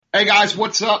Hey guys,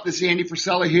 what's up? This is Andy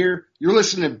Frisella here. You're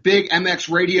listening to Big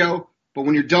MX Radio, but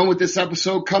when you're done with this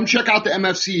episode, come check out the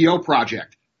MFCEO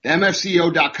project, the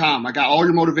MFCEO.com. I got all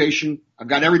your motivation. I've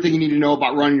got everything you need to know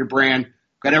about running your brand.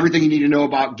 I've got everything you need to know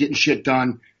about getting shit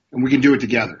done, and we can do it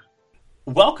together.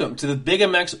 Welcome to the Big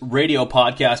MX Radio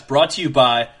Podcast, brought to you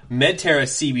by Medterra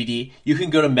CBD. You can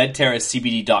go to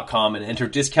medterracbd.com and enter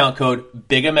discount code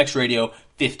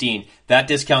BigMXRadio15. That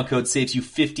discount code saves you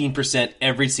 15%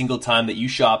 every single time that you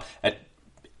shop at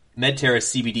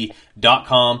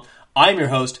medterracbd.com. I'm your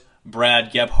host,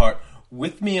 Brad Gebhart.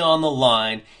 With me on the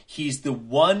line, he's the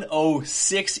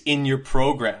 106 in your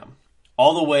program,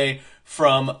 all the way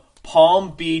from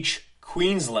Palm Beach,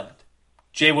 Queensland.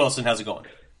 Jay Wilson, how's it going?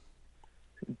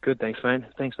 Good, thanks, man.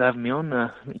 Thanks for having me on.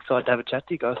 Excited to have a chat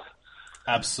to you guys.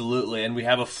 Absolutely, and we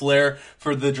have a flair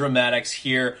for the dramatics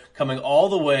here, coming all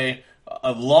the way,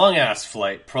 a long ass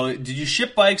flight. Probably, did you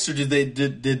ship bikes or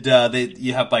did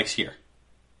you have bikes here?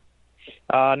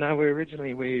 No,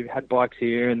 we had bikes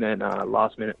here, and then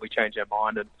last minute we changed our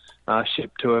mind and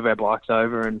shipped two of our bikes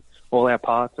over and all our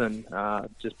parts and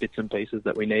just bits and pieces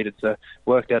that we needed. So it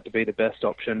worked out to be the best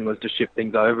option was to ship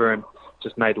things over and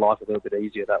just made life a little bit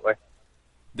easier that way.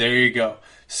 There you go.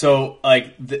 So,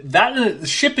 like that,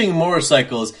 shipping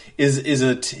motorcycles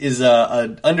is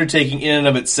a undertaking in and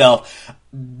of itself.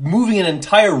 Moving an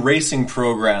entire racing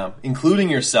program, including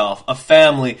yourself, a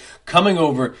family, coming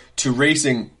over to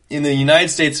racing in the United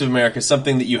States of America,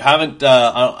 something that you haven't.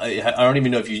 I don't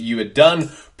even know if you had done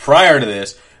prior to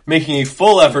this. Making a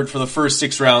full effort for the first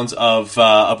 6 rounds of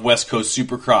West Coast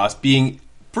Supercross, being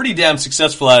pretty damn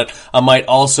successful at it, I might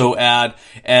also add,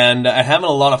 and having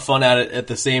a lot of fun at it at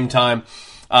the same time.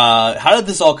 How did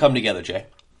this all come together, Jay?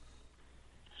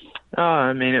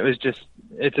 I mean,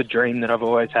 it's a dream that I've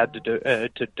always had to do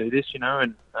this, you know,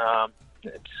 and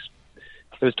it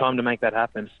was time to make that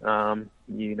happen.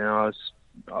 You know,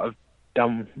 I've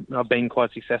been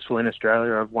quite successful in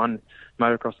Australia. I've won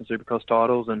motocross and supercross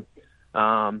titles, and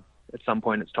at some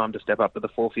point it's time to step up to the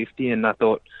 450, and I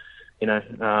thought, you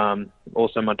know,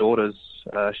 also my daughter's,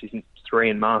 she's 3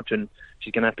 in March and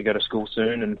she's going to have to go to school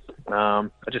soon. And I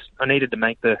needed to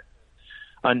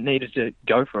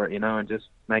go for it, you know, and just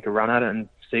make a run at it and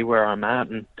see where I'm at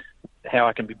and how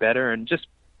I can be better and just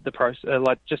the process,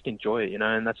 just enjoy it, you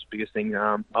know. And that's the biggest thing.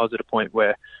 I was at a point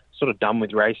where sort of done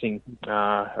with racing.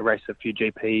 I raced a few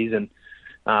GPs and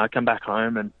come back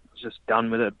home and just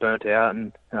done with it, burnt out.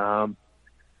 And,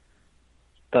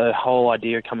 the whole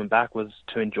idea of coming back was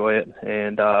to enjoy it,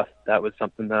 and that was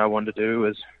something that I wanted to do,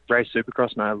 was race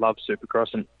Supercross, and I love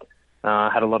Supercross, and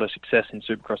had a lot of success in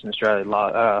Supercross in Australia.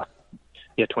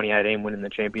 2018 winning the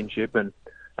championship, and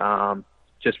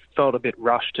just felt a bit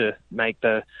rushed to make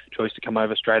the choice to come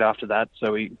over straight after that.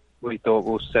 So we thought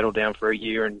we'll settle down for a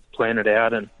year and plan it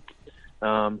out, and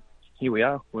here we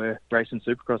are. We're racing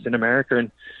Supercross in America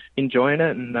and enjoying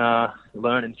it and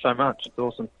learning so much. It's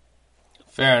awesome.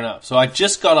 Fair enough. So I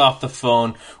just got off the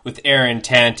phone with Aaron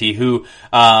Tanti, who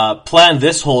planned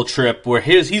this whole trip where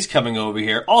he's coming over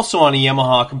here, also on a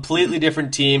Yamaha, completely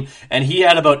different team, and he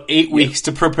had about 8 weeks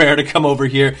to prepare to come over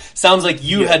here. Sounds like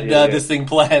you had this thing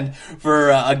planned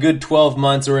for a good 12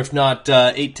 months, or if not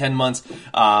 8-10 months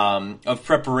of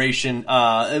preparation.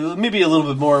 Maybe a little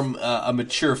bit more a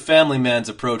mature family man's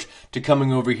approach to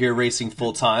coming over here racing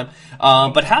full time.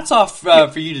 But hats off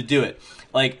for you to do it.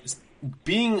 Like,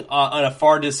 being on a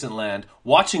far distant land,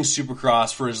 watching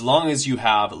Supercross for as long as you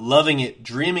have, loving it,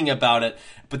 dreaming about it,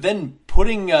 but then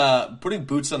putting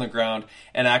boots on the ground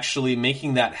and actually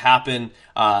making that happen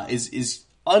is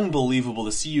unbelievable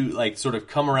to see you like sort of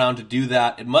come around to do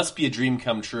that. It must be a dream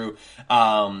come true,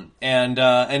 and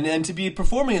to be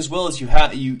performing as well as you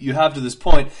have to this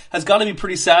point has got to be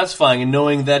pretty satisfying. And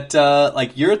knowing that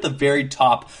like you're at the very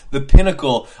top, the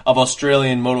pinnacle of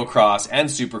Australian motocross and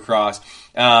Supercross.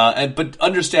 But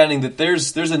understanding that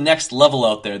there's a next level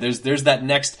out there. There's that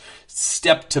next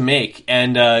step to make,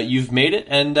 and you've made it,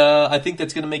 and I think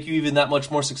that's going to make you even that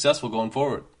much more successful going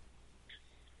forward.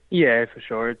 Yeah, for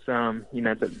sure. It's you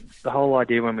know, the whole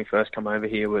idea when we first come over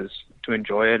here was to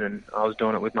enjoy it, and I was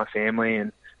doing it with my family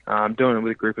and doing it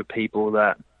with a group of people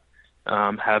that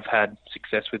have had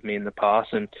success with me in the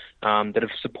past and that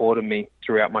have supported me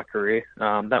throughout my career.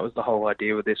 That was the whole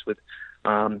idea with this, with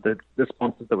the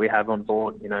sponsors that we have on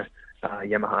board, you know,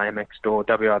 Yamaha, MX Store,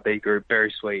 WRB Group,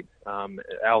 Very Sweet,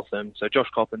 Altham, so Josh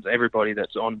Coppins, everybody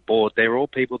that's on board, they're all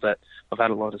people that I've had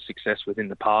a lot of success with in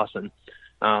the past, and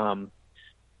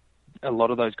a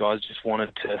lot of those guys just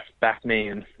wanted to back me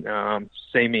and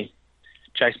see me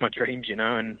chase my dreams, you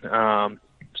know, and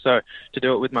so to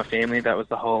do it with my family, that was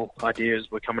the whole idea. Is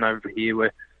we're coming over here,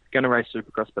 we're going to race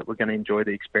Supercross, but we're going to enjoy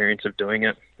the experience of doing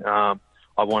it. I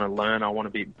want to learn.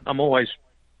 I'm always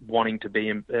wanting to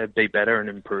be better and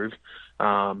improve.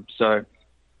 So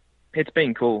it's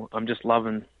been cool. I'm just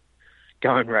loving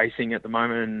going racing at the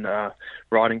moment and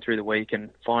riding through the week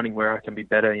and finding where I can be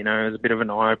better. You know, it was a bit of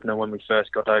an eye-opener when we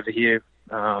first got over here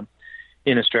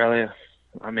in Australia.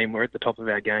 I mean, we're at the top of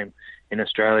our game in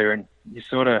Australia, and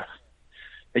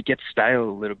it gets stale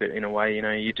a little bit in a way. You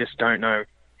know, you just don't know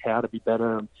how to be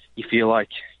better. You feel like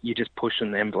you're just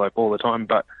pushing the envelope all the time.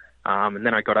 But and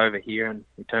then I got over here and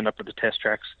we turned up to the test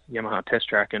tracks, Yamaha test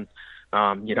track, and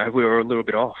you know, we were a little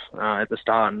bit off at the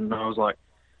start, and I was like,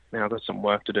 man, I've got some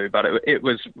work to do. But it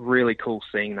was really cool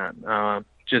seeing that,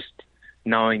 just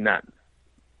knowing that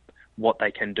what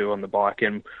they can do on the bike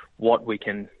and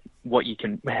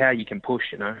how you can push,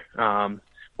 you know,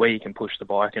 where you can push the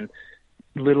bike, and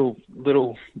little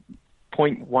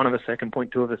 0.1 of a second,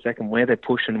 0.2 of a second, where they're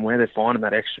pushing, where they're finding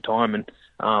that extra time.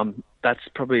 And that's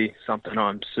probably something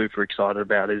I'm super excited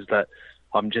about, is that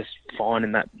I'm just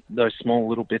finding that those small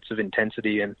little bits of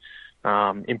intensity and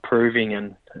improving,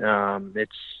 and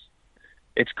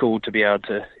it's cool to be able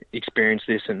to experience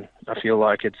this, and I feel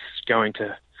like it's going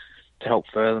to help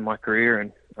further my career,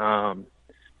 and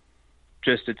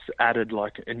just it's added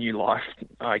like a new life,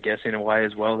 I guess, in a way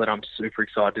as well, that I'm super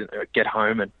excited to get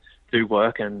home and do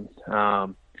work. And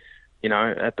you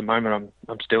know, at the moment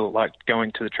I'm still like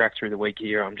going to the track through the week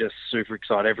here. I'm just super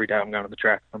excited every day I'm going to the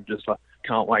track. I'm just like,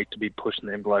 can't wait to be pushing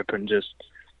the envelope and just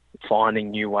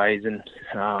finding new ways, and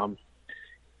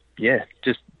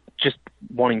just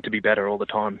wanting to be better all the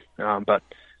time. But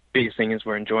biggest thing is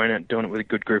we're enjoying it, doing it with a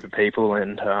good group of people,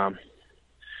 and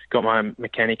got my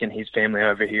mechanic and his family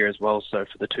over here as well. So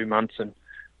for the 2 months, and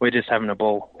we're just having a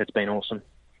ball. It's been awesome.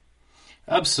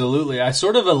 Absolutely. I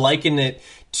sort of liken it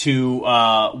to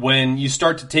when you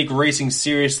start to take racing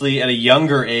seriously at a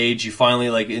younger age. You finally,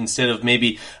 like, instead of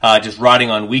maybe just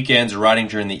riding on weekends or riding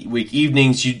during the week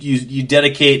evenings, you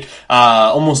dedicate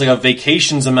almost like a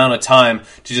vacations amount of time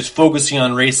to just focusing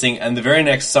on racing. And the very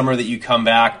next summer that you come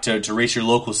back to race your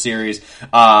local series,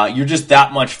 you're just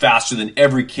that much faster than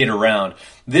every kid around.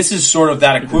 This is sort of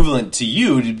that equivalent to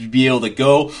you, to be able to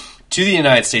go to the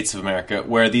United States of America,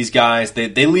 where these guys,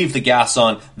 they leave the gas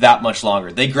on that much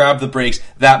longer. They grab the brakes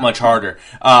that much harder.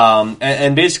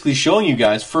 And basically showing you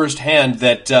guys firsthand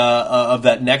that, of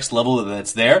that next level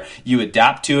that's there. You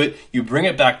adapt to it, you bring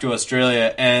it back to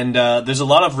Australia, and, there's a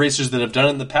lot of racers that have done it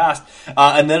in the past,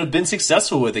 and that have been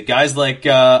successful with it. Guys like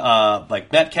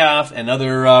Metcalf and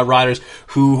other, riders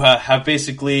who, have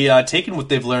basically, taken what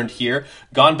they've learned here,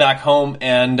 gone back home,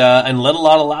 and led a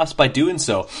lot of laps by doing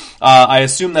so. I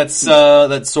assume that's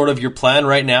sort of your plan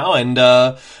right now, and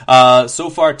so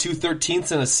far 2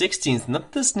 13ths and a 16th.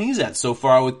 Not to sneeze at so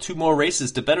far, with 2 more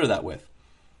races to better that with.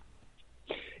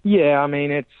 Yeah, I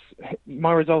mean,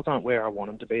 my results aren't where I want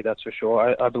them to be, that's for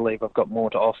sure. I believe I've got more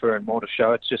to offer and more to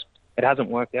show. It's just, it hasn't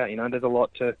worked out, you know. There's a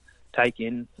lot to take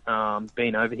in.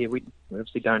 Being over here, we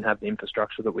obviously don't have the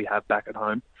infrastructure that we have back at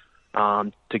home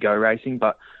to go racing,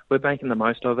 but we're making the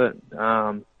most of it.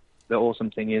 The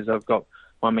awesome thing is I've got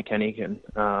my mechanic, and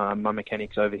my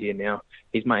mechanic's over here now.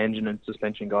 He's my engine and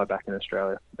suspension guy back in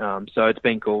Australia. So it's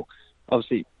been cool.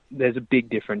 Obviously, there's a big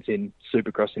difference in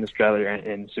Supercross in Australia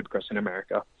and Supercross in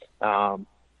America.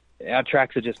 Our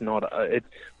tracks are just not.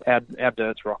 Our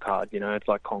dirt's rock hard. You know, it's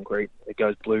like concrete. It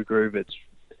goes blue groove. It's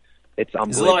unbelievable.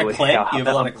 Is it a lot of clay? You have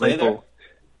a lot of clay there?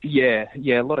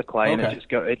 Yeah, a lot of clay, okay.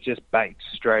 And it just bakes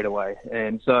straight away.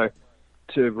 And so,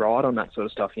 to ride on that sort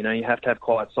of stuff, you know, you have to have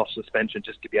quite soft suspension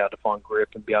just to be able to find grip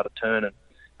and be able to turn it.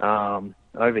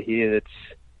 Over here,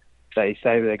 they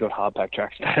say they got hard pack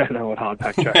tracks. They don't know what hard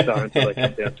pack tracks are until they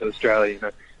come down to Australia, you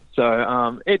know.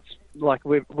 So it's like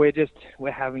we're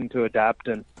having to adapt,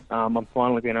 and I'm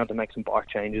finally being able to make some bike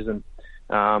changes, and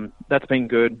that's been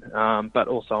good. But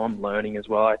also I'm learning as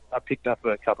well. I picked up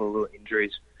a couple of little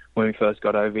injuries when we first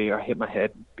got over here. I hit my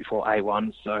head before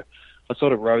A1, so I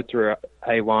sort of rode through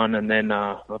A1, and then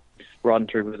I'm riding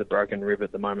through with a broken rib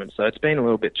at the moment. So it's been a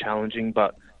little bit challenging,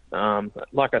 but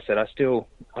like I said, I feel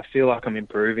like I'm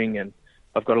improving, and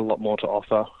I've got a lot more to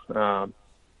offer.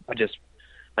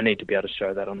 I need to be able to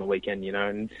show that on the weekend, you know,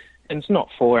 and it's not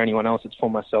for anyone else, it's for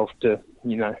myself to,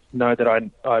 you know that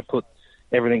I put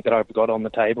everything that I've got on the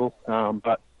table.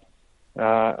 But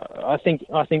I think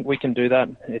we can do that.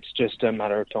 It's just a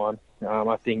matter of time.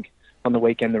 I think on the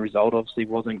weekend, the result obviously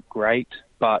wasn't great,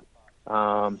 but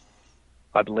I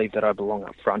believe that I belong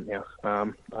up front now.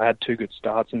 I had 2 good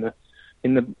starts in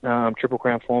the Triple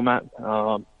Crown format,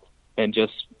 and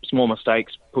just small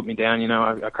mistakes put me down. You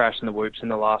know, I crashed in the whoops in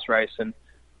the last race, and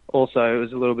also it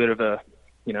was a little bit of a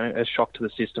shock to the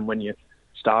system when you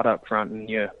start up front and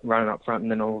you're running up front,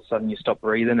 and then all of a sudden you stop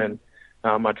breathing, and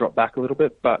I drop back a little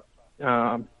bit. But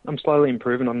I'm slowly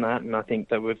improving on that, and I think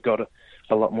that we've got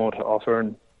a lot more to offer,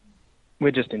 and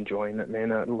we're just enjoying it,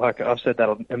 man. Like I've said that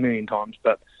a million times,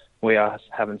 but we are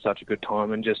having such a good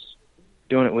time and just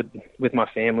doing it with my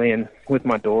family and with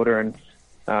my daughter and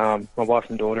my wife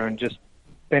and daughter, and just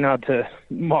being able to,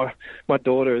 my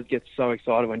daughter gets so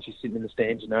excited when she's sitting in the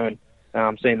stands,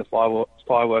 and seeing the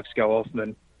fireworks go off.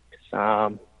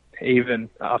 And even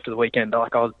after the weekend,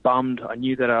 like, I was bummed. I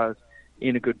knew that I was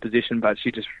in a good position, but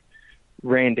she just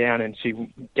ran down and she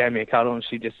gave me a cuddle and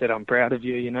she just said, "I'm proud of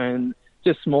you," and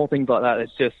just small things like that.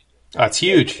 It's just, that's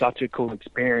huge. It's such a cool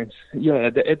experience. Yeah,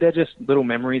 they're just little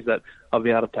memories that I'll be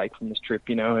able to take from this trip,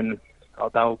 and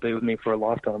they'll be with me for a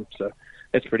lifetime. So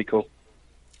it's pretty cool.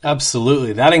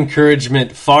 Absolutely. That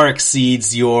encouragement far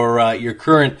exceeds your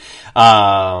current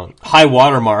high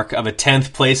water mark of a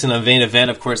 10th place in a main event.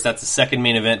 Of course, that's the second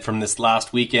main event from this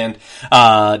last weekend.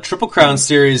 Triple Crown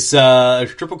Series,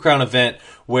 Triple Crown event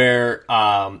where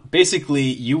basically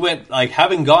you went, like,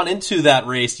 having gone into that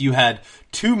race, you had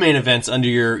 2 main events under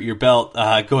your belt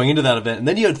going into that event, and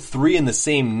then you had 3 in the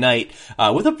same night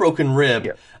with a broken rib.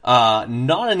 Yep.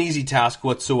 Not an easy task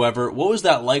whatsoever. What was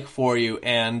that like for you?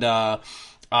 And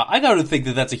I got to think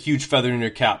that that's a huge feather in your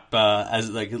cap, as,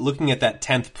 like, looking at that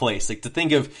 10th place. Like, to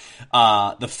think of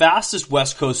the fastest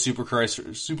West Coast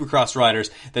Supercross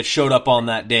riders that showed up on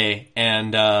that day,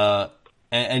 and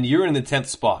you're in the 10th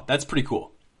spot. That's pretty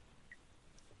cool.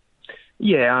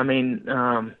 Yeah, I mean,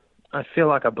 I feel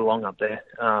like I belong up there.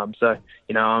 So,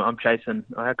 I'm chasing.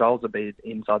 Our goals are to be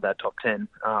inside that top 10.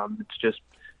 It's just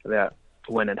about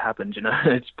when it happens,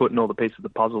 it's putting all the pieces of the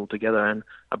puzzle together, and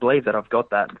I believe that I've got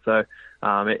that. So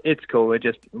it's cool.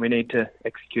 We need to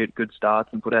execute good starts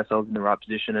and put ourselves in the right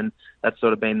position, and that's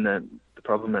sort of been the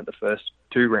problem at the first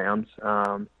 2 rounds.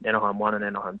 Anaheim 1 and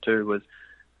Anaheim 2 was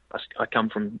I come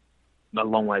from a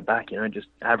long way back, just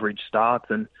average starts,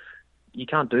 and you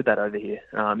can't do that over here.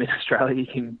 In Australia, you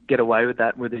can get away with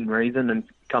that within reason and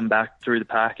come back through the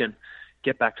pack and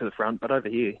get back to the front. But over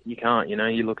here, you can't.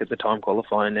 You look at the time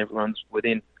qualifying, everyone's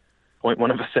within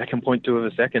 0.1 of a second, 0.2 of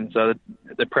a second. So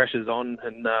the pressure's on,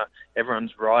 and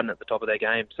everyone's riding at the top of their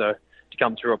game. So to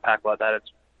come through a pack like that,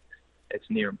 it's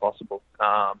near impossible.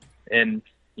 And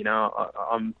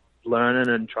I'm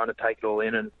learning and trying to take it all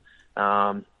in, and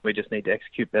we just need to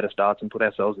execute better starts and put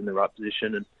ourselves in the right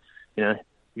position. And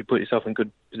you put yourself in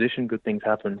good position, good things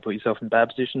happen. Put yourself in bad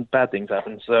position, bad things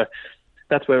happen. So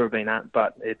that's where we've been at,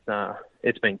 but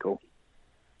it's been cool.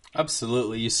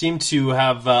 Absolutely. You seem to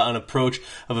have an approach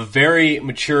of a very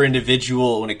mature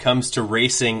individual when it comes to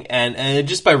racing, and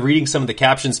just by reading some of the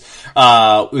captions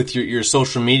with your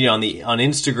social media on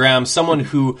Instagram, someone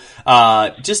who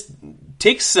just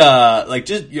takes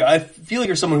I feel like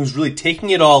you're someone who's really taking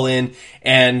it all in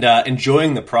and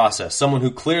enjoying the process. Someone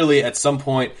who clearly at some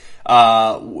point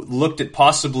looked at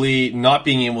possibly not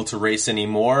being able to race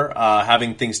anymore,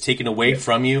 having things taken away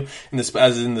from you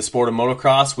as in the sport of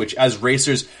motocross, which as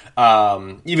racers,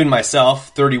 even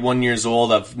myself, 31 years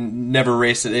old, I've never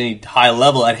raced at any high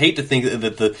level. I'd hate to think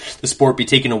that the sport be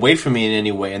taken away from me in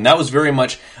any way. And that was very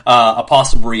much a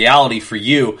possible reality for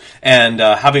you. And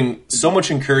having so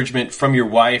much encouragement from your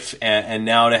wife, and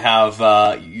now to have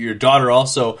your daughter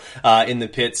also in the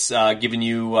pits giving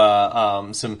you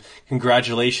some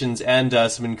congratulations and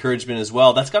some encouragement as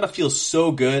well. That's got to feel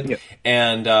so good. Yep.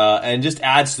 And just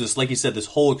adds to this, like you said, this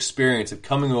whole experience of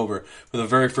coming over for the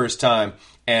very first time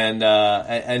and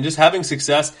just having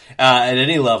success at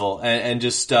any level and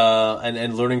just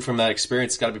and learning from that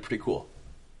experience. It's got to be pretty cool.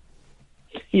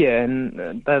 Yeah,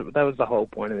 and that was the whole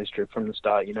point of this trip from the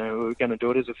start. We were going to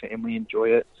do it as a family, enjoy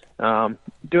it,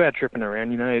 do our tripping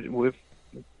around.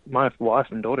 My wife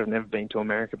and daughter have never been to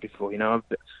America before.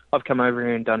 I've come over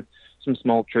here and done some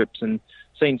small trips and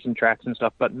seen some tracks and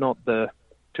stuff, but not the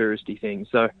touristy things.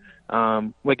 So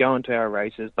we're going to our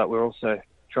races, but we're also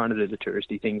trying to do the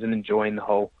touristy things and enjoying the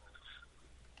whole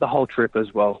trip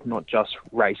as well, not just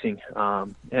racing.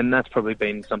 And that's probably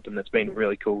been something that's been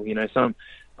really cool. So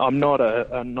I'm not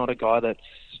a guy that's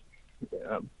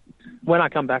when I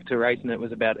come back to racing, it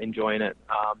was about enjoying it.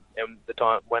 And the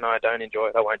time when I don't enjoy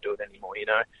it, I won't do it anymore.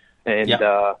 And yep.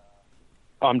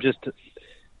 I'm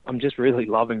just really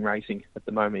loving racing at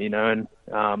the moment, and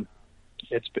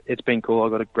it's been cool.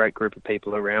 I've got a great group of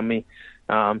people around me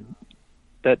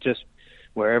that just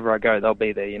wherever I go, they'll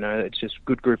be there. It's just a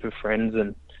good group of friends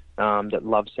and that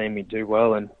love seeing me do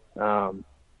well, and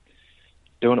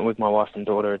doing it with my wife and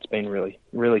daughter. It's been really,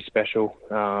 really special.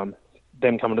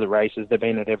 Them coming to the races, they've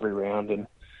been at every round,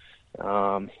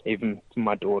 and even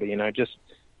my daughter, just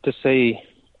to see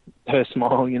her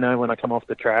smile, you know, when I come off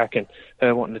the track, and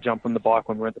her wanting to jump on the bike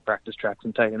when we're at the practice tracks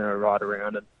and taking her a ride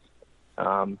around.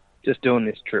 And just doing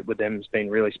this trip with them has been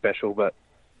really special. But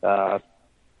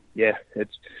yeah,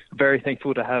 it's very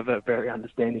thankful to have a very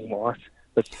understanding wife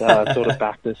that's sort of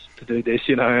backed us to do this,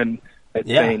 you know, and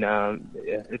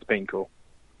it's been cool.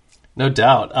 No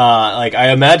doubt. Like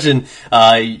I imagine,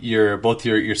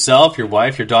 yourself, your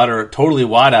wife, your daughter are totally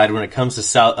wide-eyed when it comes to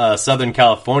Southern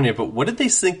California. But what did they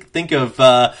think of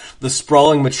the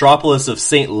sprawling metropolis of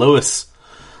St. Louis?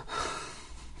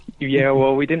 Yeah,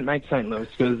 well, we didn't make St. Louis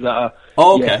because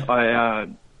okay.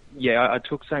 I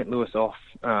took St. Louis off.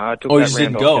 I took you that just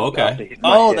round didn't go. off Okay.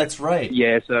 That's right.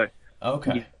 Yeah, so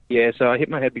okay. Yeah, so I hit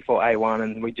my head before A1,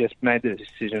 and we just made the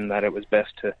decision that it was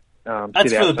best to.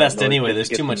 That's for the best anyway. There's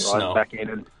too much snow. Back in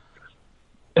and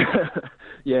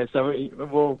yeah,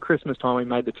 so Christmas time we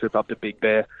made the trip up to Big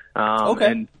Bear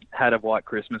and had a white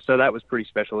Christmas. So that was pretty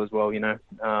special as well, you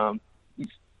know.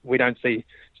 We don't see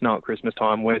snow at Christmas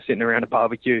time. We're sitting around a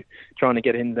barbecue trying to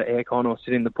get in the aircon or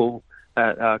sit in the pool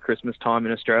at Christmas time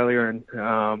in Australia. And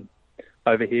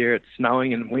over here it's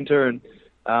snowing in winter, and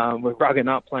we're rugging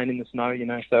up playing in the snow, you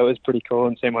know. So it was pretty cool,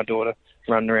 and see my daughter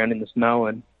running around in the snow,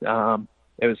 and that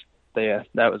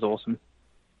was awesome.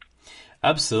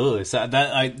 Absolutely. So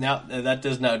that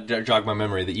does not jog my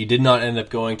memory that you did not end up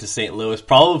going to St. Louis.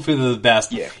 Probably for the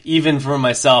best. Yeah. Even for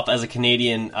myself as a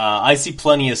Canadian, I see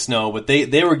plenty of snow, but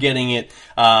they were getting it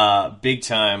big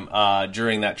time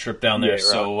during that trip down there. Yeah, right.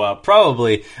 So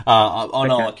probably on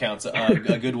all accounts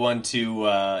a good one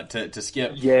to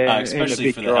skip. Yeah,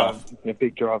 especially for the health. A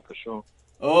big drive for sure.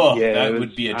 Oh, yeah, that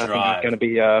would be a drive. I think it's going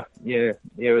to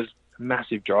be it was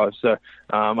massive drive. So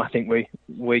I think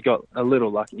we got a little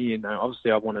lucky. You know,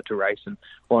 obviously I wanted to race and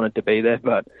wanted to be there,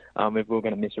 but if we were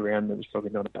going to miss a round, it was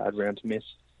probably not a bad round to miss.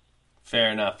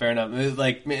 Fair enough.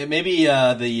 Like maybe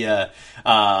that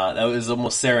was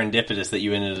almost serendipitous that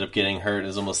you ended up getting hurt. It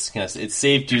was almost it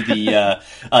saved you the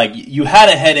you had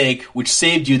a headache, which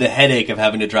saved you the headache of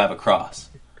having to drive across.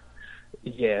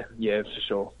 Yeah, for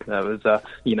sure. That was,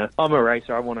 you know, I'm a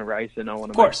racer. I want to race, and I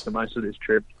want to make the most of this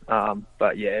trip.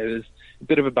 But yeah, it was a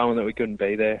bit of a bummer that we couldn't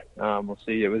be there. We'll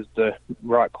see. It was the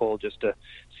right call just to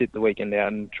sit the weekend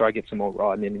out and try to get some more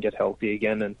riding in and get healthy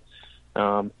again.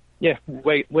 And yeah,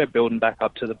 we're building back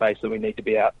up to the base that we need to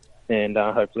be at, and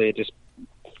hopefully, just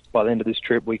by the end of this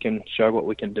trip, we can show what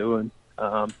we can do, and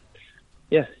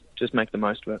yeah, just make the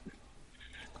most of it.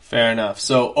 Fair enough.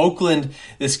 So Oakland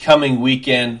this coming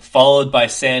weekend, followed by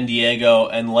San Diego,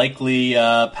 and likely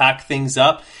pack things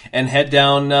up and head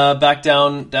back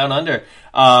down under.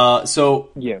 So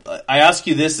yeah. I ask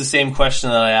you the same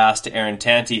question that I asked to Aaron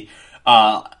Tanti.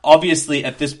 Obviously,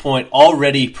 at this point,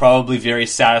 already probably very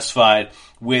satisfied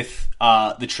with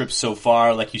the trip so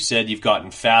far. Like you said, you've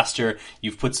gotten faster.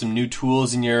 You've put some new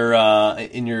tools in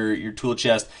your tool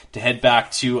chest to head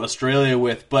back to Australia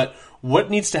with. But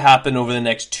what needs to happen over the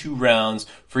next 2 rounds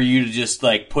for you to just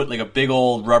put a big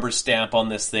old rubber stamp on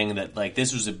this thing that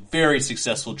this was a very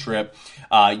successful trip?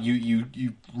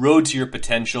 You rode to your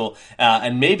potential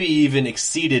and maybe even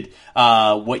exceeded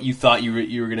what you thought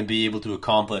you were going to be able to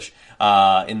accomplish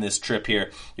in this trip here,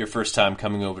 your first time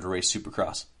coming over to race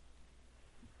Supercross.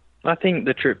 I think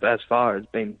the trip as far has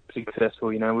been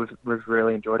successful. You know, we've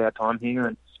really enjoyed our time here,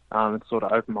 and it's sort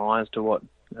of opened my eyes to what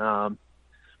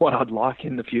I'd like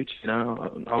in the future. You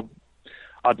know,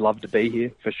 I'd love to be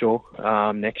here for sure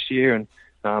next year,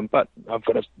 and but I've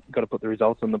got to put the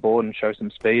results on the board and show some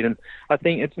speed. And I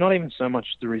think it's not even so much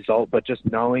the result, but just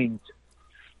knowing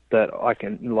that I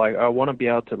can, I want to be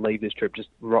able to leave this trip just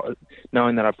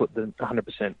knowing that I put the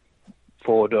 100%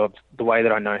 forward of the way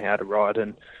that I know how to ride.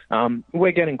 And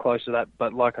we're getting close to that,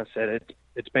 but like I said,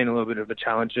 it's been a little bit of a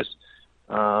challenge. Just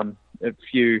a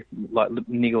few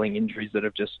niggling injuries that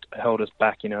have just held us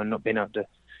back, you know, and not being able to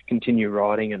continue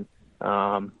riding. And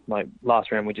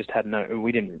last round, we just had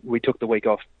we took the week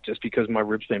off just because my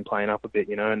ribs been playing up a bit,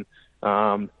 you know,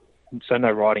 and so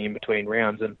no riding in between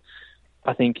rounds. And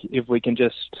I think if we can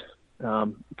just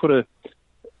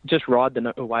just ride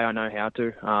the way I know how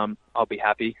to, I'll be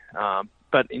happy.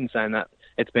 But in saying that,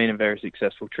 it's been a very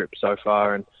successful trip so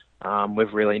far, and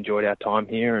we've really enjoyed our time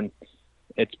here, and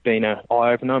it's been an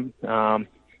eye-opener.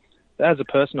 As a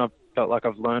person, I've felt like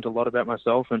I've learned a lot about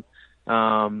myself, and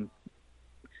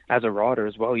as a rider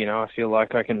as well, you know, I feel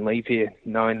like I can leave here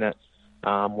knowing that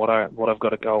what I've got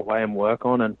to go away and work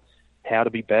on and how to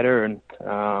be better. And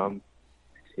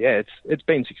it's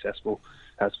been successful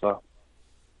as far.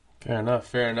 Fair enough.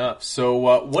 Fair enough. So,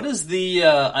 what is the?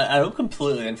 I'm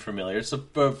completely unfamiliar, so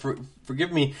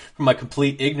forgive me for my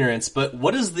complete ignorance. But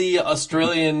what does the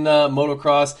Australian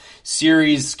motocross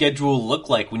series schedule look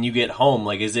like when you get home?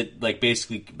 Like, is it like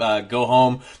basically go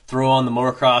home, throw on the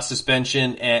motocross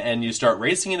suspension, and you start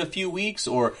racing in a few weeks,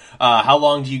 or how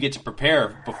long do you get to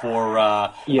prepare before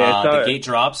the gate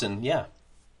drops? And so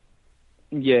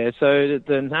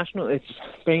the national,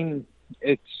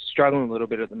 it's struggling a little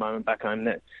bit at the moment back home.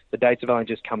 The dates have only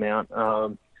just come out.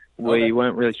 We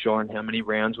weren't really sure on how many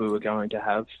rounds we were going to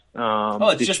have.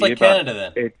 It's just like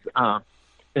Canada then.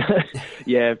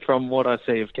 It's from what I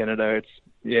see of Canada,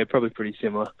 it's probably pretty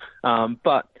similar.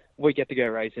 But we get to go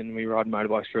racing. We ride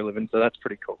motorbikes for a living, so that's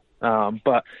pretty cool.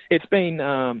 But it's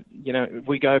been,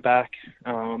 we go back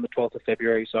on the 12th of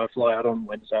February, so I fly out on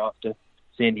Wednesday after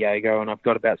San Diego, and I've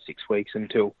got about 6 weeks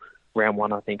until round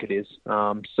one, I think it is.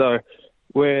 So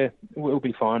we'll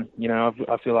be fine.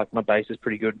 I feel like my base is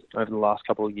pretty good over the last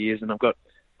couple of years, and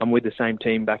I'm with the same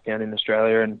team back down in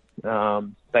Australia, and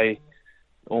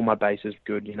all my base is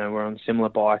good. We're on similar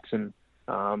bikes, and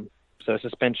so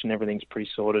suspension, everything's pretty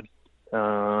sorted.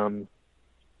 So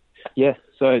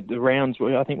the rounds,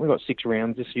 I think we've got 6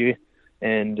 rounds this year,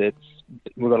 and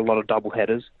we've got a lot of double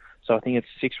headers. So I think it's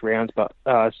 6 rounds, but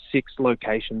 6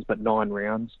 locations, but 9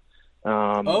 rounds.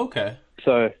 Okay.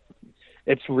 So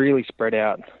it's really spread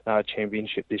out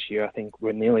championship this year. I think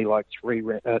we're nearly like 3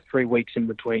 weeks in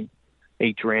between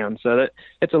each round. So that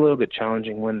it's a little bit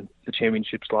challenging when the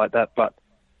championship's like that. But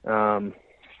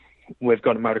we've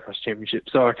got a motocross championship,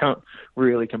 so I can't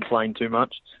really complain too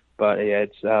much. But yeah,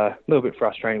 it's a little bit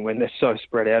frustrating when they're so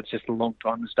spread out. It's just a long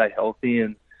time to stay healthy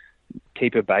and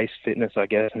keep a base fitness, I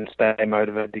guess, and stay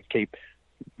motivated to keep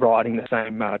riding the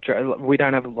same track. We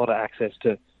don't have a lot of access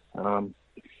to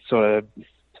sort of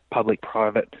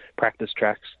public-private practice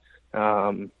tracks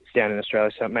down in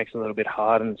Australia, so it makes it a little bit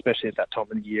hard, and especially at that time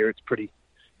of the year, it's pretty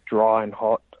dry and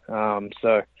hot.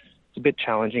 So it's a bit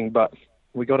challenging, but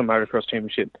we got a motocross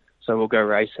championship, so we'll go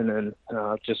racing, and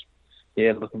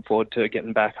looking forward to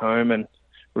getting back home and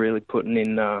really putting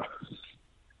in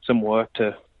some work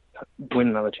to win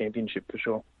another championship for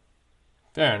sure.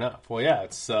 Fair enough. Well, yeah,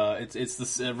 it's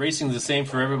racing the same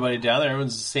for everybody down there.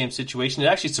 Everyone's in the same situation. It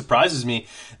actually surprises me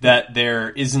that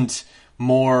there isn't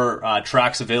more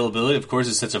tracks availability. Of course,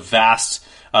 it's such a vast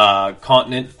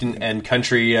continent and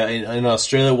country in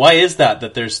Australia. Why is that?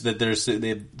 That there just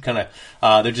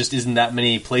isn't that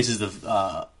many places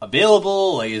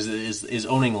available. Like, is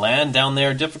owning land down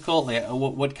there difficult? Like,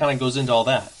 what kind of goes into all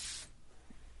that?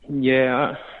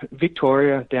 Yeah,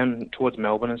 Victoria down towards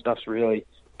Melbourne and stuff's really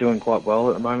doing quite well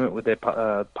at the moment with their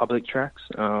public tracks.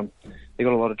 They've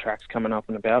got a lot of tracks coming up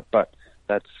and about, but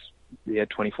that's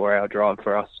 24-hour drive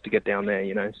for us to get down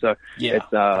there, So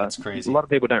that's crazy. A lot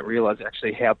of people don't realise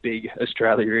actually how big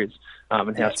Australia is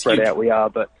and how spread out we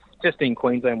are. But just in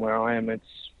Queensland where I am,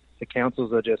 the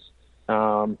councils are just,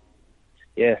 they're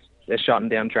shutting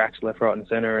down tracks left, right and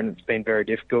centre, and it's been very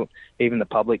difficult. Even the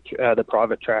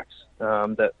private tracks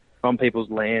that on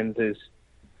people's land,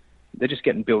 they're just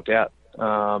getting built out.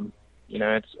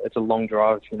 It's a long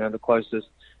drive. The closest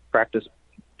practice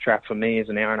track for me is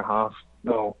an hour and a half.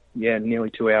 Well, nearly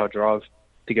 2-hour drive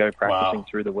to go practicing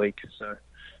through the week. So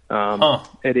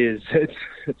it is.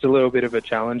 It's a little bit of a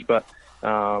challenge, but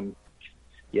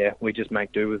we just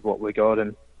make do with what we got,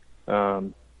 and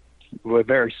we're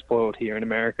very spoiled here in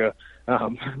America.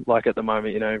 Like at the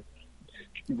moment,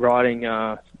 riding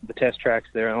the test tracks,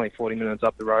 they're only 40 minutes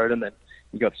up the road, and then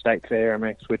you got State Fair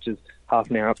MX, which is half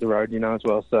an hour up the road, as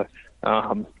well. So,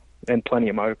 and plenty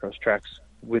of motocross tracks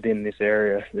within this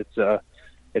area.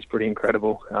 It's pretty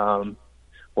incredible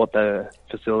what the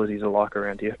facilities are like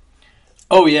around here.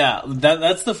 Oh yeah,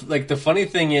 that's the funny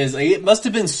thing is it must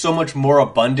have been so much more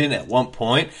abundant at one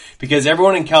point because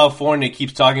everyone in California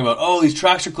keeps talking about these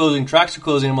tracks are closing.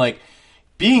 I'm like,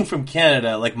 being from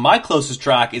Canada, like my closest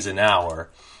track is an hour.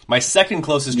 My second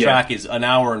closest track is an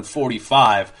hour and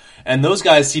 45, and those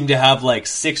guys seem to have like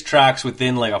 6 tracks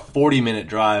within like a 40-minute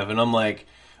drive, and I'm like,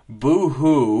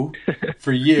 boo-hoo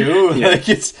for you. Like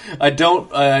I don't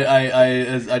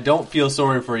feel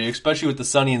sorry for you, especially with the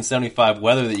sunny and 75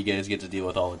 weather that you guys get to deal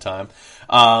with all the time.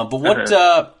 But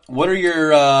what are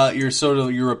your sort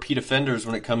of your repeat offenders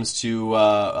when it comes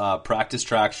to practice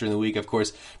tracks during the week? Of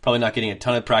course, probably not getting a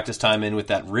ton of practice time in with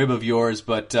that rib of yours,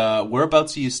 but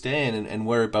whereabouts are you staying and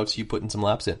whereabouts are you putting some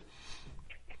laps in?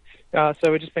 So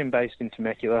we've just been based in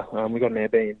Temecula. We got an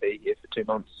Airbnb here for 2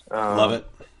 months. Love it.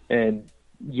 And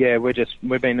Yamaha's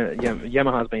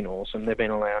been awesome. They've been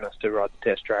allowing us to ride the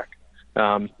test track.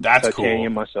 That's cool. Tanya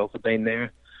and myself have been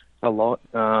there a lot.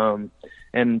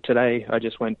 And today I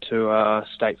just went to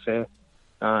State Fair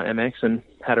MX and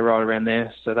had a ride around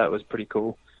there, so that was pretty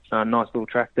cool. Nice little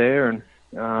track there,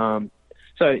 and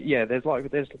so yeah, there's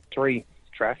 3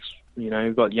 tracks. You know,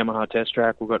 we've got Yamaha Test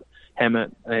Track, we've got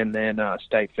Hammett, and then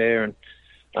State Fair,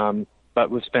 and but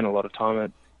we've spent a lot of time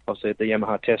at obviously at the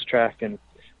Yamaha Test Track, and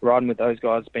riding with those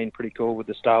guys has been pretty cool with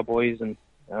the Star Boys, and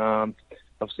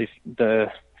obviously the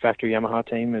factory Yamaha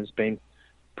team has been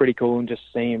pretty cool, and just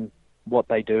seeing what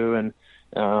they do, and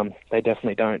they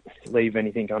definitely don't leave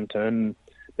anything unturned. And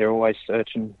they're always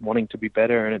searching, wanting to be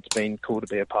better, and it's been cool to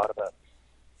be a part of that.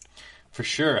 For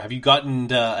sure. Have you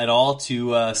gotten at all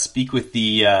to speak with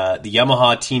the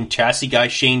Yamaha team chassis guy,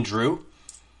 Shane Drew?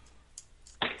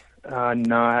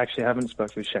 No, I actually haven't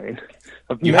spoken with Shane.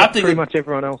 I've you met have to pretty much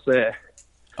everyone else there.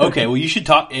 Okay, well, you should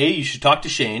talk. You should talk to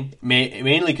Shane,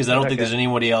 mainly because I don't think there's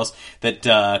anybody else that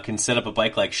can set up a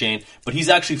bike like Shane. But he's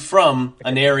actually from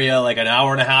an area like an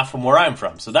hour and a half from where I'm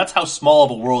from, so that's how small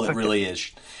of a world it really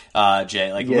is,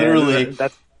 Jay. Like literally,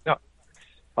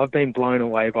 I've been blown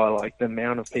away by like the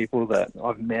amount of people that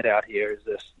I've met out here. Is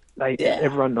this?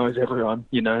 Everyone knows everyone.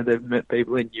 You know, they've met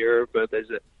people in Europe, but there's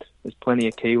plenty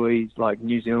of Kiwis, like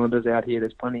New Zealanders out here.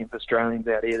 There's plenty of Australians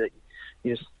out here that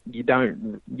you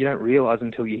don't realise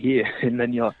until you're here, and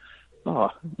then you're like, oh,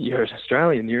 you're an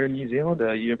Australian, you're a New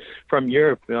Zealander, you're from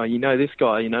Europe, you know this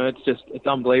guy. You know, it's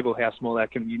unbelievable how small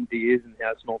that community is and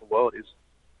how small the world is.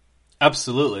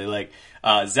 Absolutely. Like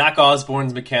Zach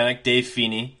Osborne's mechanic, Dave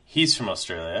Feeney, he's from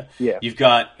Australia. Yeah. You've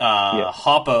got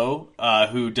Hoppo,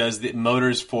 who does the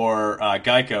motors for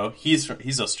Geico.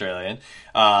 He's Australian.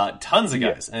 Tons of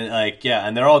guys, and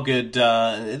and they're all good.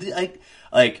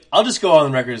 I'll just go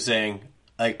on the record saying,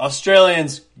 like,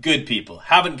 Australians, good people.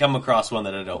 Haven't come across one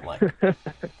that I don't like.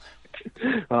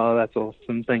 Oh, that's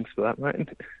awesome. Thanks for that, mate.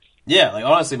 Yeah, like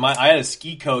honestly, I had a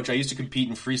ski coach. I used to compete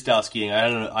in freestyle skiing. I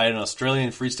had an Australian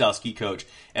freestyle ski coach,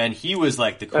 and he was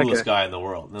like the coolest guy in the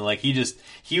world. And like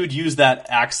he would use that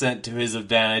accent to his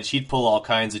advantage. He'd pull all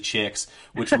kinds of chicks,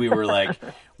 which we were like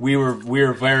we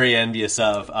were very envious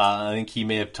of. I think he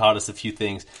may have taught us a few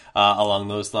things along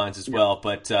those lines as well.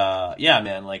 But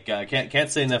man, like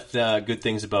can't say enough good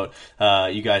things about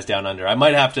you guys down under. I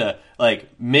might have to like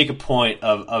make a point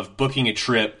of booking a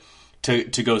trip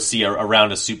to go see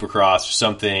around a Supercross or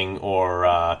something,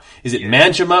 or is it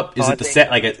Manjimup? Is it the sand?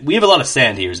 Like we have a lot of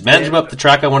sand here. Is Manjimup the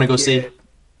track I want to go see?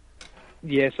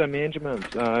 Yeah, so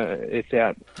Manjimup, it's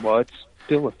out. Well, it's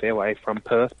still a fair way from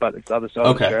Perth, but it's the other side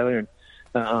of Australia,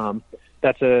 and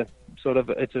that's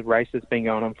it's a race that's been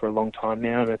going on for a long time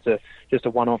now, and it's just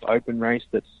a one-off open race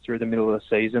that's through the middle of the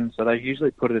season. So they usually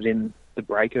put it in the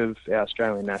break of our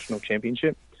Australian National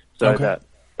Championship, so that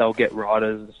they'll get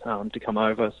riders to come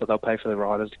over, so they'll pay for the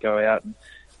riders to go out. And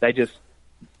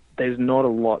there's not a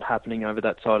lot happening over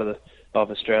that side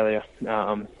of Australia.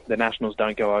 The Nationals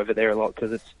don't go over there a lot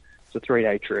because it's a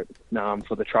 3-day trip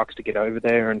for the trucks to get over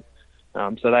there, and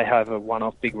so they have a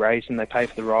one-off big race, and they pay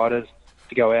for the riders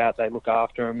to go out. They look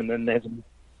after them, and then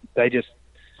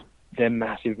they're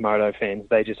massive moto fans.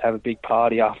 They just have a big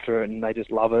party after it, and they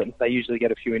just love it. They usually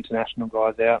get a few international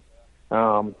guys out,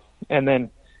 and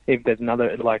then if there's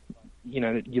another, like, you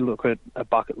know, you look at a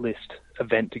bucket list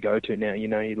event to go to now, you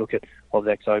know, you look at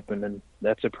Ozex Open, and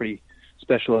that's a pretty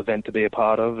special event to be a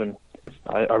part of, and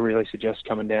I really suggest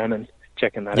coming down and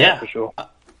checking that out for sure.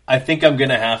 I think I'm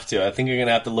going to have to. I think you're going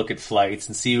to have to look at flights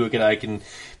and see what I can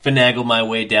finagle my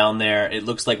way down there. It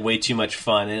looks like way too much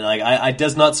fun. And like, it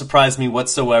does not surprise me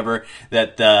whatsoever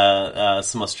that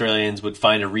some Australians would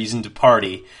find a reason to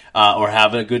party or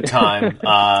have a good time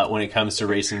when it comes to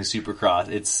racing Supercross.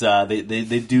 It's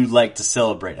they do like to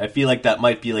celebrate. I feel like that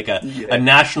might be like a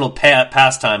national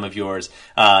pastime of yours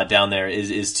down there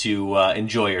is to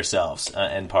enjoy yourselves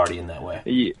and party in that way.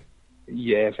 Yeah.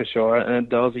 Yeah, for sure. And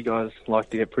the Aussie guys like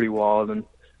to get pretty wild, and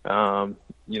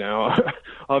you know,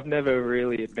 I've never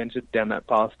really adventured down that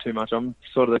path too much. I'm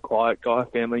sort of the quiet guy,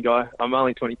 family guy. I'm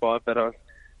only 25, but I've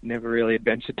never really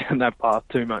adventured down that path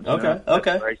too much. Okay.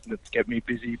 That's racing that's kept me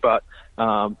busy, but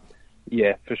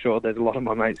yeah, for sure. There's a lot of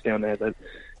my mates down there that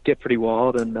get pretty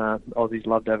wild, and Aussies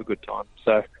love to have a good time.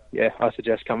 So yeah, I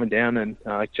suggest coming down and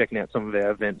checking out some of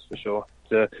our events for sure.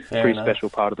 It's a pretty special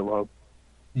part of the world.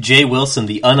 Jay Wilson,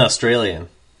 the un-Australian.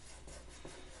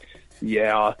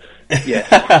 Yeah.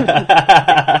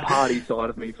 Party side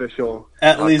of me for sure.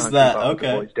 At least that.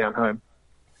 Okay. The boys down home.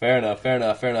 Fair enough.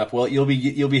 Well, you'll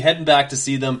be heading back to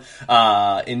see them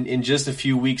in just a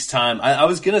few weeks' time. I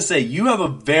was gonna say you have a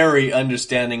very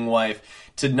understanding wife.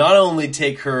 to not only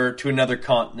take her to another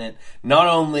continent, not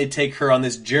only take her on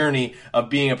this journey of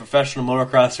being a professional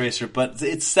motocross racer, but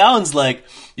it sounds like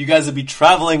you guys will be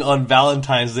traveling on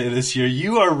Valentine's Day this year.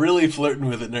 You are really flirting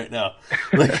with it right now.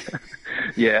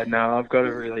 Yeah, no, I've got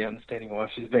a really understanding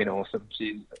wife. She's been awesome.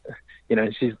 She's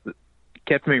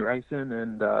kept me racing,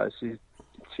 and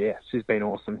she's been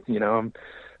awesome.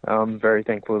 I'm very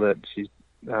thankful that she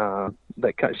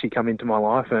come into my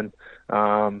life, and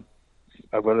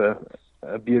I've got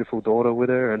a beautiful daughter with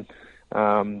her, and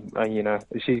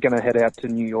she's going to head out to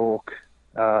New York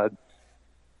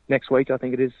next week, I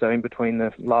think it is. So in between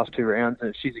the last two rounds,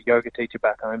 and she's a yoga teacher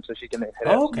back home, so she's going to head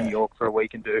out to New York for a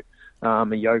week and do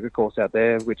a yoga course out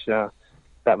there, which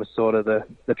that was sort of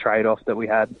the trade-off that we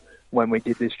had when we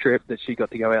did this trip, that she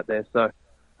got to go out there. So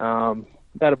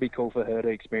that'll be cool for her to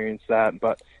experience that.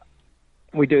 But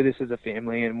we do this as a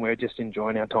family, and we're just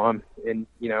enjoying our time. And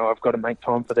I've got to make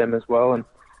time for them as well.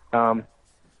 And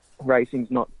racing's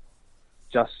not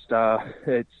just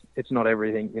it's not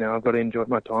everything. I've got to enjoy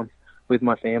my time with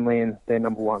my family, and they're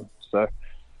number one. So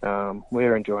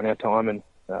we're enjoying our time, and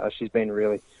she's been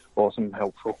really awesome and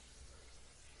helpful.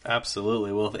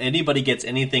 Absolutely. Well, if anybody gets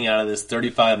anything out of this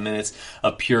 35 minutes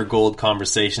of pure gold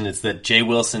conversation, it's that Jay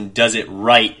Wilson does it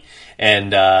right,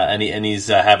 and he's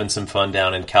having some fun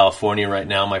down in California right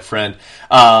now, my friend.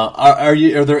 Are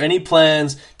there any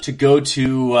plans to go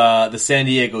to the San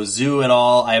Diego Zoo at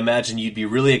all? I imagine you'd be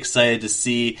really excited to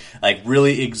see like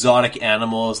really exotic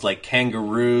animals like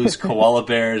kangaroos, koala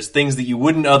bears, things that you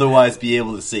wouldn't otherwise be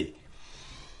able to see.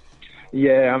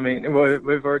 Yeah, I mean,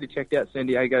 we've already checked out San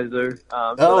Diego Zoo.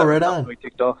 Right on. We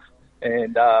ticked off,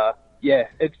 and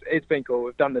it's been cool.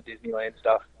 We've done the Disneyland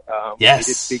stuff. Yes.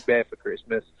 We did Big Bear for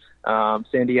Christmas.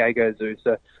 San Diego Zoo.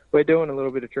 So we're doing a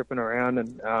little bit of tripping around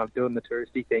and doing the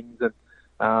touristy things.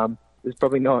 And there's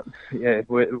probably not. Yeah,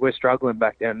 we're struggling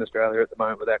back down in Australia at the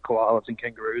moment with our koalas and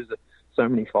kangaroos. There's so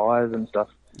many fires and stuff.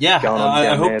 Yeah,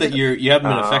 I hope that you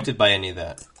haven't been affected by any of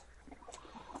that.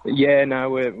 Yeah, no,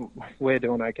 we're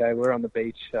doing okay. We're on the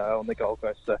beach on the Gold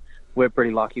Coast, so we're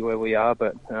pretty lucky where we are.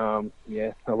 But a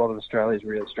lot of Australia's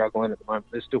really struggling at the moment.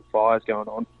 There's still fires going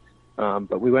on,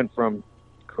 but we went from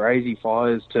crazy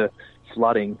fires to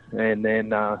flooding, and then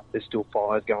there's still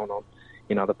fires going on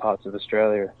in other parts of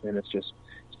Australia, and it's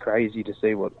crazy to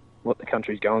see what the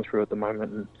country's going through at the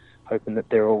moment, and hoping that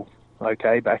they're all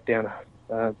okay back down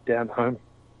home.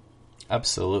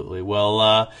 Absolutely.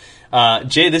 Well,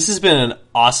 Jay, this has been an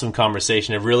awesome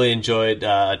conversation. I've really enjoyed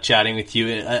chatting with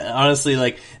you.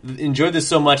 Honestly, enjoyed this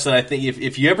so much that I think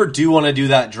if you ever do want to do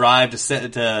that drive to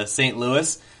St.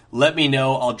 Louis, let me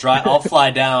know. I'll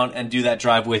fly down and do that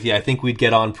drive with you. I think we'd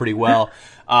get on pretty well.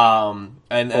 And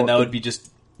that would be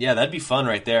that'd be fun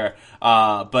right there.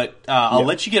 I'll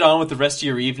let you get on with the rest of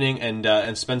your evening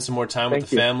and spend some more time with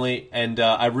the family. And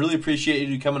I really appreciate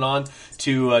you coming on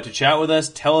to chat with us,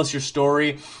 tell us your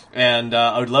story. And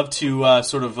I would love to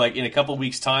sort of in a couple of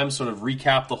weeks' time, sort of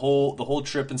recap the whole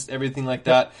trip and everything like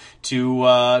that,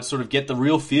 to sort of get the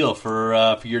real feel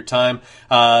for your time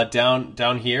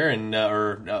down here and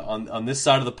on this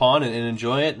side of the pond and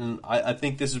enjoy it. And I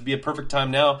think this would be a perfect time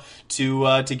now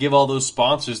to give all those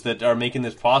sponsors that are making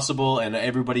this possible and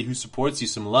everybody who supports you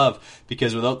some love,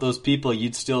 because without those people,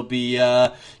 you'd still be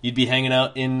hanging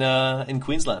out in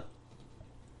Queensland.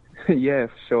 Yeah,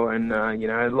 for sure. And,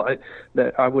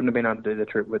 that I wouldn't have been able to do the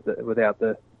trip without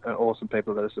the awesome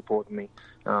people that are supporting me,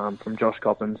 from Josh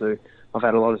Coppins, who I've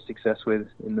had a lot of success with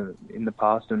in the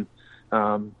past, and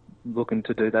looking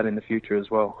to do that in the future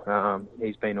as well.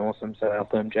 He's been awesome. So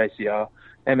Altherm, JCR,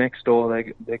 MX Store,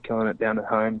 they're killing it down at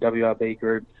home. WRB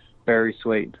Group, very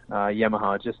sweet.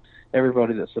 Yamaha, just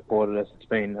everybody that supported us. It's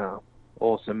been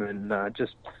awesome, and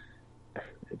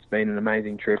it's been an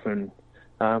amazing trip, and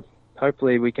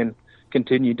hopefully we can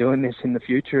continue doing this in the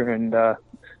future, and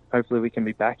hopefully we can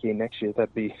be back here next year.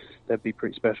 That'd be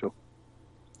pretty special.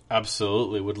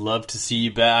 Absolutely, would love to see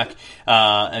you back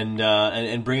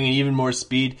and bringing even more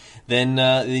speed than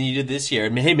you did this year.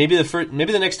 Hey, maybe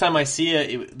the next time I see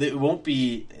you, it won't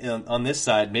be on this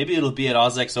side. Maybe it'll be at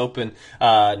AUS-X Open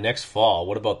next fall.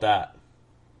 What about that?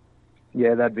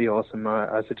 Yeah, that'd be awesome.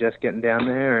 I suggest getting down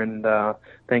there, and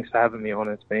thanks for having me on.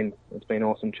 It's been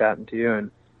awesome chatting to you,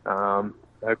 and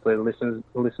hopefully the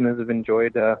listeners have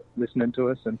enjoyed listening to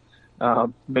us and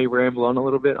me ramble on a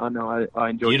little bit. I know I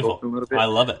enjoy talking a little bit. I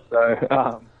love it.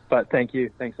 So, but thank you.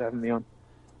 Thanks for having me on.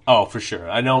 Oh, for sure.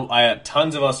 I know I have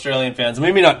tons of Australian fans.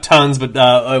 Maybe not tons,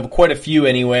 but quite a few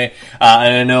anyway.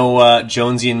 And I know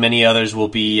Jonesy and many others will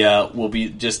be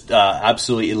just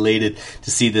absolutely elated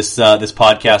to see this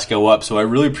podcast go up. So I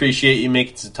really appreciate you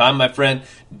making some time, my friend.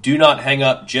 Do not hang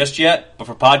up just yet, but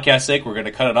for podcast sake, we're going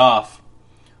to cut it off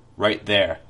right there.